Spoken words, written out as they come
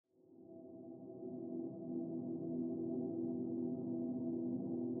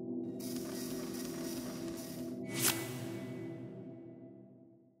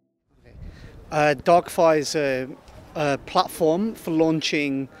Darkfi is a platform for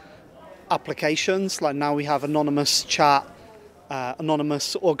launching applications. Like now we have anonymous chat,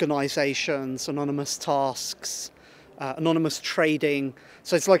 anonymous organizations, anonymous tasks, anonymous trading.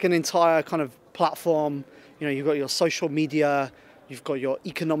 So it's like an entire kind of platform. You know, you've got your social media, you've got your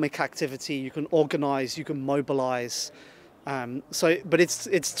economic activity, you can organize, you can mobilize. But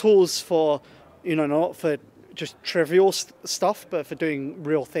it's tools for, you know, not for just trivial stuff, but for doing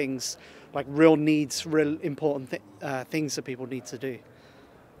real things, like real needs, real important things that people need to do.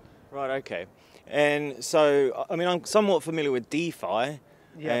 Right, okay. And so, I mean, I'm somewhat familiar with DeFi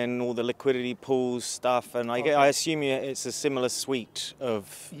and all the liquidity pools stuff, and I assume it's a similar suite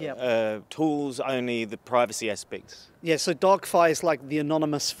of tools, only the privacy aspects. Yeah, so Darkfi is like the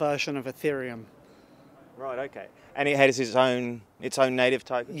anonymous version of Ethereum. Right, okay. And it has its own native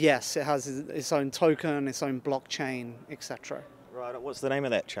token? Yes, it has its own token, its own blockchain, etc. Right, what's the name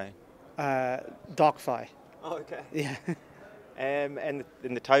of that chain? Darkfi. Oh, okay. Yeah. And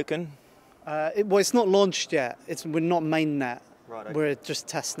the token? Well, it's not launched yet. We're not mainnet. Right, okay. We're just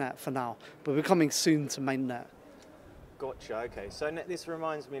testnet for now, but we're coming soon to mainnet. Gotcha, okay. So this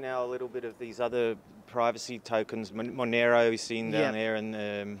reminds me now a little bit of these other privacy tokens. Monero we've seen down there,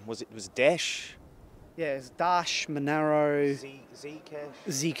 and was Dash? Yeah, it's Dash, Monero,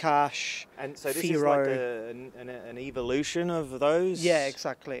 Zcash, and so this Firo. is like an evolution of those? Yeah,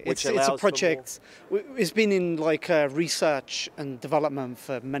 exactly. It's a project. It's been in like research and development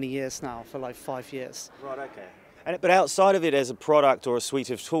for many years now, for like 5 years. Right, okay. But outside of it as a product or a suite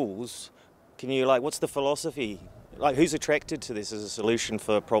of tools, can you, like, what's the philosophy? Like, who's attracted to this as a solution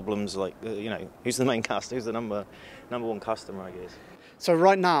for problems like, you know, who's the main customer, who's the number one customer, I guess? So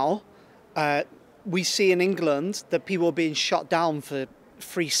right now, we see in England that people are being shut down for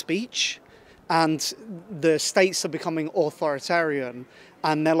free speech, and the states are becoming authoritarian,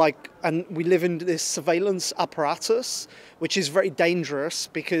 and and we live in this surveillance apparatus, which is very dangerous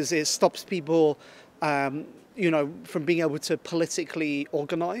because it stops people, you know, from being able to politically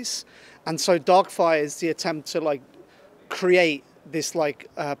organize. And so Darkfi is the attempt to like create this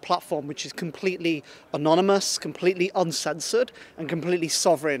platform which is completely anonymous, completely uncensored, and completely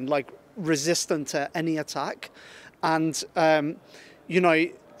sovereign, like resistant to any attack. And you know,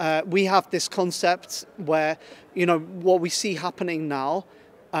 we have this concept where, you know, what we see happening now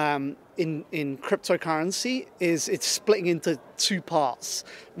in cryptocurrency is it's splitting into two parts.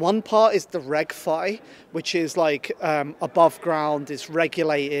 One part is the RegFi, which is like above ground, it's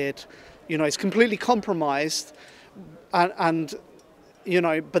regulated, you know, it's completely compromised, and you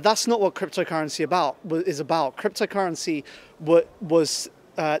know, but that's not what cryptocurrency is about. Cryptocurrency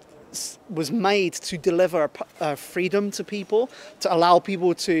was made to deliver freedom to people, to allow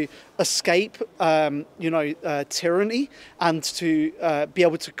people to escape, you know, tyranny, and to be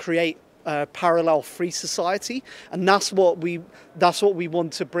able to create a parallel free society. And that's what we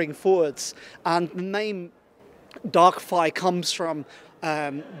want to bring forwards. And the name Darkfi comes from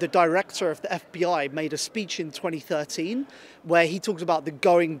the director of the FBI made a speech in 2013 where he talked about the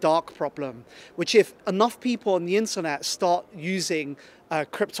going dark problem, which if enough people on the internet start using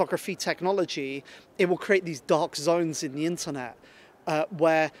cryptography technology, it will create these dark zones in the internet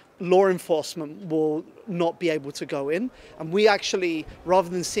where law enforcement will not be able to go in. And we actually, rather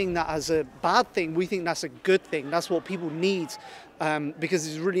than seeing that as a bad thing, we think that's a good thing. That's what people need, because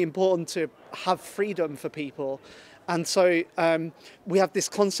it's really important to have freedom for people. And so we have this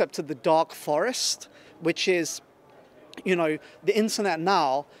concept of the dark forest, which is, you know, the internet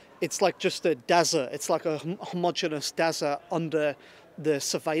now, it's like just a desert. It's like a homogeneous desert under the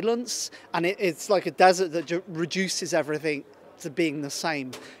surveillance. And it's like a desert that reduces everything to being the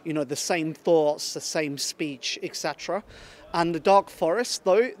same, you know, the same thoughts, the same speech, etc. And the dark forest,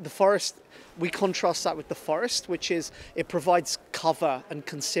 though, the forest, we contrast that with the forest, which is it provides cover and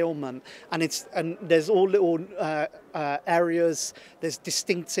concealment, and there's all little areas, there's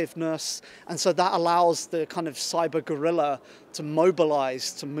distinctiveness, and so that allows the kind of cyber guerrilla to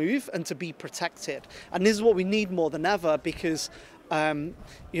mobilize, to move, and to be protected. And this is what we need more than ever, because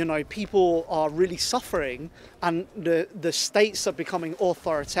you know, people are really suffering, and the states are becoming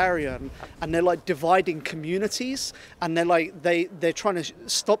authoritarian, and they're like dividing communities, and they're trying to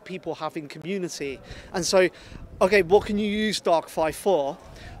stop people having community. And so, okay, what can you use Darkfi for?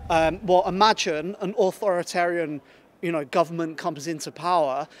 Well, imagine an authoritarian, you know, government comes into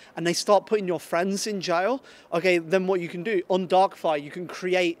power and they start putting your friends in jail. Okay, then what you can do on Darkfi, you can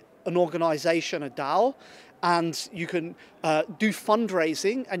create an organization, a DAO, and you can do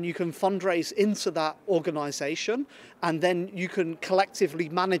fundraising, and you can fundraise into that organization, and then you can collectively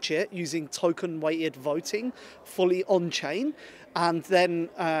manage it using token weighted voting, fully on chain. And then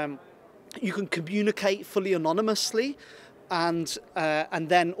you can communicate fully anonymously, and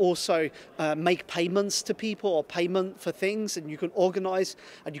then also make payments to people or payment for things, and you can organize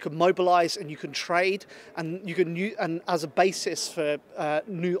and you can mobilize and you can trade, and you can and as a basis for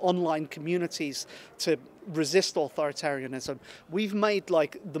new online communities to resist authoritarianism. We've made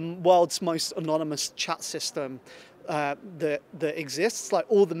like the world's most anonymous chat system that exists. Like,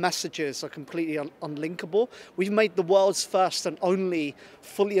 all the messages are completely unlinkable. We've made the world's first and only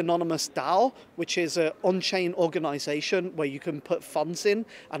fully anonymous DAO, which is an on-chain organization where you can put funds in,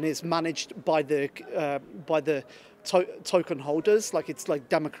 and is managed by the token holders. Like, it's like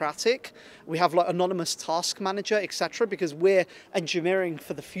democratic. We have like anonymous task manager, etc., because we're engineering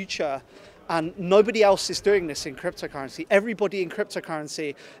for the future. And nobody else is doing this in cryptocurrency. Everybody in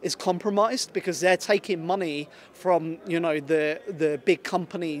cryptocurrency is compromised because they're taking money from, you know, the big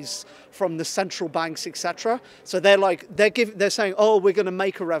companies, from the central banks, etc. So they're like, they're saying, oh, we're going to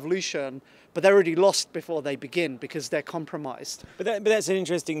make a revolution, but they're already lost before they begin because they're compromised. But that's an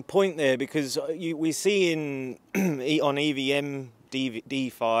interesting point there, because we see on EVM,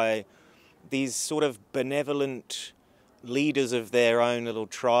 DeFi, these sort of benevolent leaders of their own little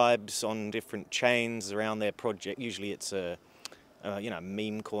tribes on different chains around their project. Usually it's a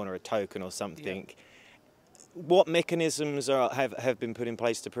meme coin or a token or something. Yeah. What mechanisms have been put in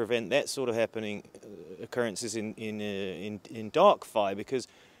place to prevent that sort of occurrences in Darkfi? Because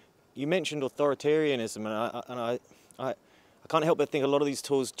you mentioned authoritarianism, and I can't help but think a lot of these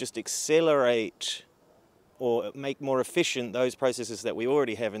tools just accelerate or make more efficient those processes that we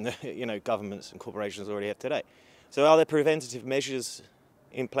already have in the governments and corporations already have today. So are there preventative measures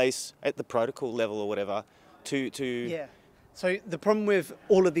in place at the protocol level or whatever to... Yeah. So the problem with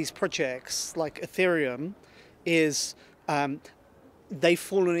all of these projects, like Ethereum, is they've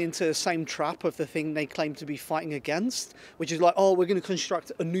fallen into the same trap of the thing they claim to be fighting against, which is like, oh, we're going to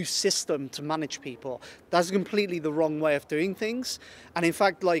construct a new system to manage people. That's completely the wrong way of doing things. And in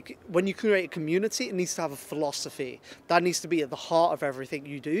fact, like, when you create a community, it needs to have a philosophy. That needs to be at the heart of everything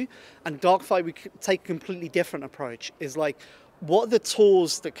you do. And Darkfi, we take a completely different approach. Is like, what are the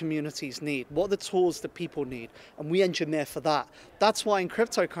tools that communities need? What are the tools that people need? And we engineer for that. That's why in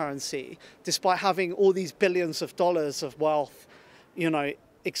cryptocurrency, despite having all these billions of dollars of wealth, you know,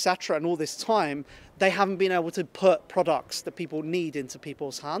 etc., and all this time, they haven't been able to put products that people need into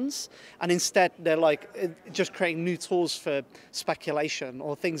people's hands. And instead, they're like just creating new tools for speculation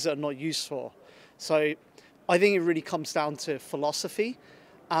or things that are not useful. So I think it really comes down to philosophy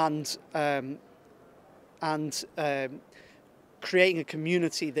and creating a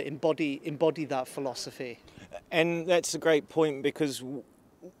community that embody that philosophy. And that's a great point, because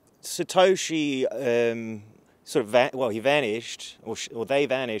Satoshi he vanished, or they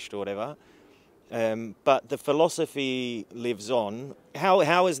vanished, or whatever. But the philosophy lives on. How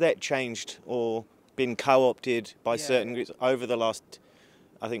has that changed or been co-opted by certain groups over the last,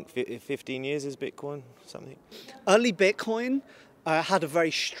 I think, 15 years? Is Bitcoin something? Early Bitcoin had a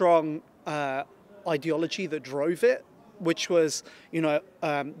very strong ideology that drove it, which was,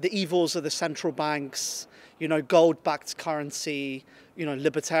 the evils of the central banks, gold-backed currency,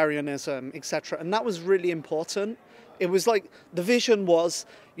 libertarianism, etc. And that was really important. It was like, the vision was,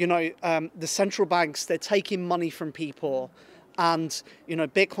 the central banks, they're taking money from people, and,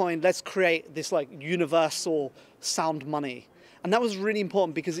 Bitcoin, let's create this like universal sound money. And that was really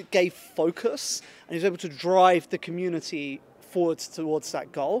important because it gave focus, and it was able to drive the community forward towards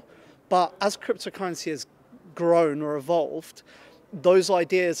that goal. But as cryptocurrency has grown or evolved, those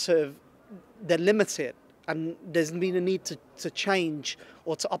ideas they're limited, and there's been a need to change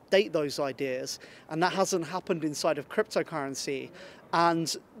or to update those ideas, and that hasn't happened inside of cryptocurrency.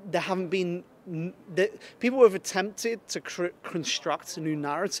 And there haven't been, people have attempted to construct new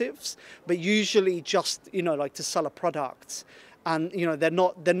narratives, but usually just like to sell a product, and they're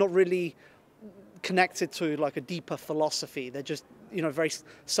not really connected to like a deeper philosophy. They're just very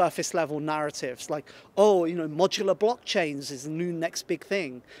surface level narratives, like, oh, modular blockchains is the new next big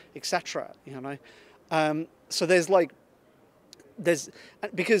thing, etc. So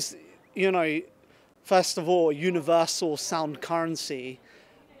because first of all, universal sound currency,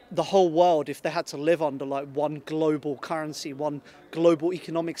 the whole world, if they had to live under like one global currency, one global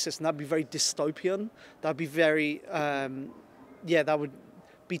economic system, that'd be very dystopian. That'd be very that would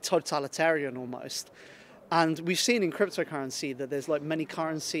be totalitarian almost. And we've seen in cryptocurrency that there's like many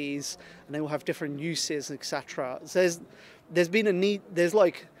currencies, and they will have different uses, etc. So there's been a need. There's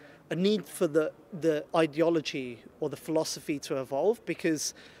like a need for the ideology or the philosophy to evolve,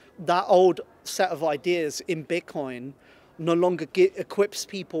 because that old set of ideas in Bitcoin no longer equips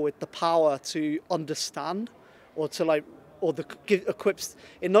people with the power to understand or to like or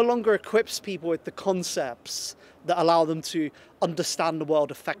it no longer equips people with the concepts that allow them to understand the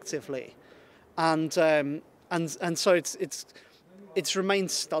world effectively, and so it's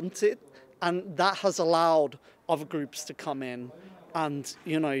remained stunted, and that has allowed other groups to come in, and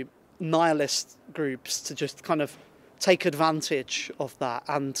nihilist groups to just kind of take advantage of that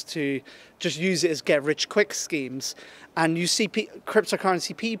and to just use it as get-rich-quick schemes. And you see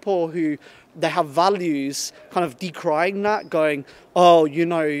cryptocurrency people who they have values kind of decrying that, going, oh,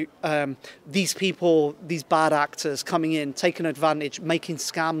 these people, these bad actors coming in, taking advantage, making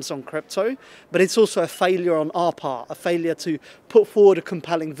scams on crypto. But it's also a failure on our part, a failure to put forward a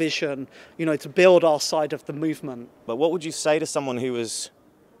compelling vision, to build our side of the movement. But what would you say to someone who was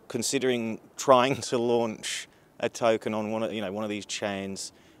considering trying to launch a token on one of these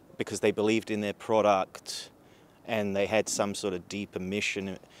chains because they believed in their product and they had some sort of deeper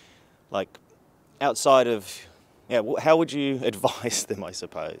mission, like outside of, how would you advise them, I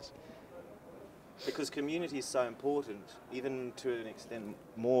suppose? Because community is so important, even to an extent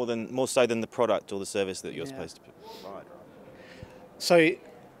more so than the product or the service that you're supposed to provide. So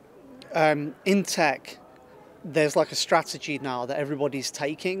in tech, there's like a strategy now that everybody's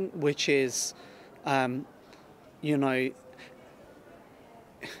taking, which is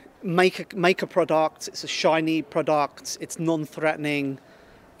make a product. It's a shiny product. It's non-threatening.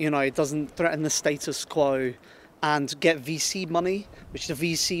 It doesn't threaten the status quo, and get VC money, which the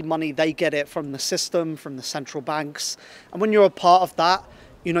VC money, they get it from the system, from the central banks. And when you're a part of that,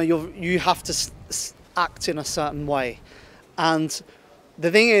 you have to act in a certain way. And the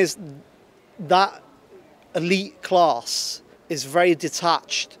thing is that elite class is very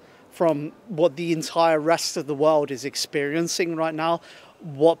detached from what the entire rest of the world is experiencing right now,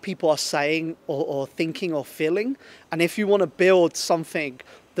 what people are saying or thinking or feeling. And if you want to build something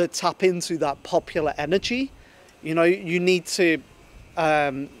that tap into that popular energy, you need to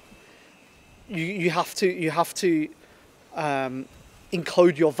you have to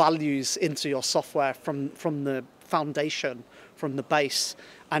encode your values into your software from the foundation, from the base,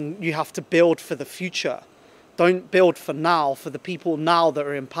 and you have to build for the future. Don't build for now, for the people now that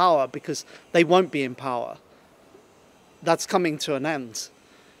are in power, because they won't be in power. That's coming to an end.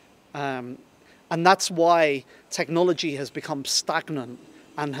 And that's why technology has become stagnant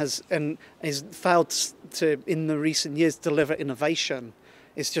and has failed to, in the recent years, deliver innovation.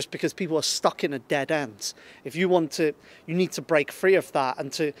 It's just because people are stuck in a dead end. If you want to, you need to break free of that,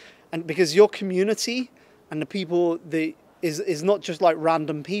 and because your community and the people is not just like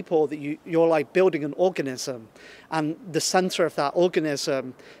random people, that you're like building an organism, and the center of that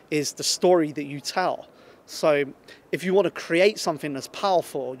organism is the story that you tell. So if you want to create something that's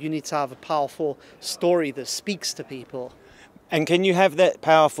powerful, you need to have a powerful story that speaks to people. And can you have that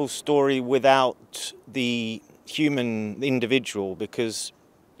powerful story without the human individual? Because,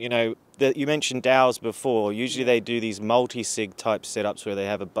 you mentioned DAOs before. Usually they do these multi-sig type setups where they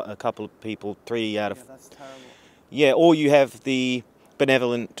have a couple of people, 3 out of... Yeah, that's terrible. Yeah, or you have the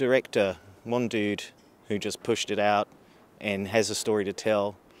benevolent director, one dude who just pushed it out and has a story to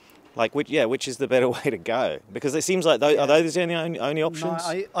tell. Like, which is the better way to go? Because it seems like are those the only options?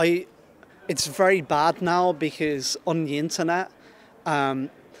 No, it's very bad now, because on the internet,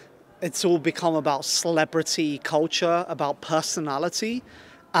 it's all become about celebrity culture, about personality.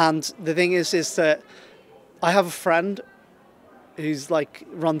 And the thing is that I have a friend who's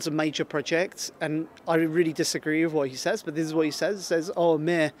runs a major project, and I really disagree with what he says, but this is what he says. He says, oh,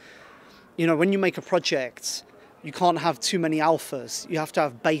 Amir, when you make a project, you can't have too many alphas. You have to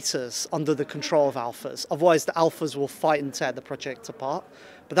have betas under the control of alphas. Otherwise, the alphas will fight and tear the project apart.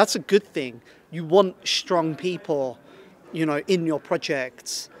 But that's a good thing. You want strong people, in your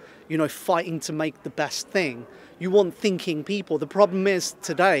projects, fighting to make the best thing. You want thinking people. The problem is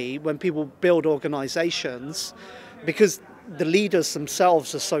today, when people build organizations, because the leaders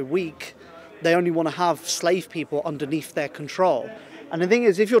themselves are so weak, they only want to have slave people underneath their control. And the thing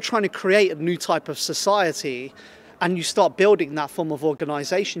is, if you're trying to create a new type of society and you start building that form of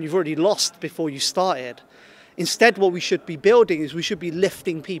organization, you've already lost before you started. Instead, what we should be building is we should be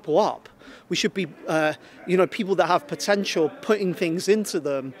lifting people up. We should be, people that have potential, putting things into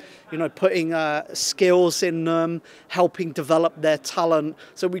them, putting skills in them, helping develop their talent.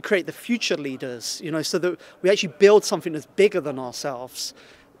 So we create the future leaders, so that we actually build something that's bigger than ourselves,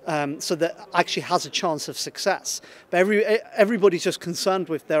 so that actually has a chance of success. But everybody's just concerned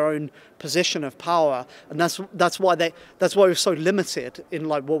with their own position of power, and that's why we're so limited in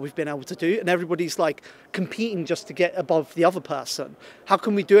like what we've been able to do, and everybody's like competing just to get above the other person. How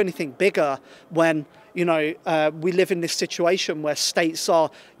can we do anything bigger when, you know, we live in this situation where states are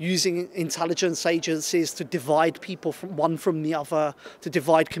using intelligence agencies to divide people from the other, to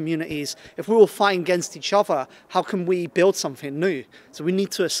divide communities? If we were fighting against each other, how can we build something new? So we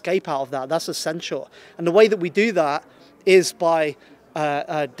need to escape out of that. That's essential. And the way that we do that is by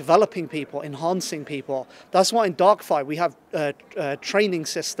developing people, enhancing people. That's why in Darkfi we have a training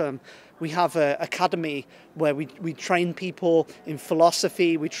system. We have an academy where we train people in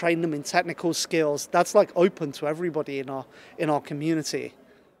philosophy, we train them in technical skills. That's like open to everybody in our community.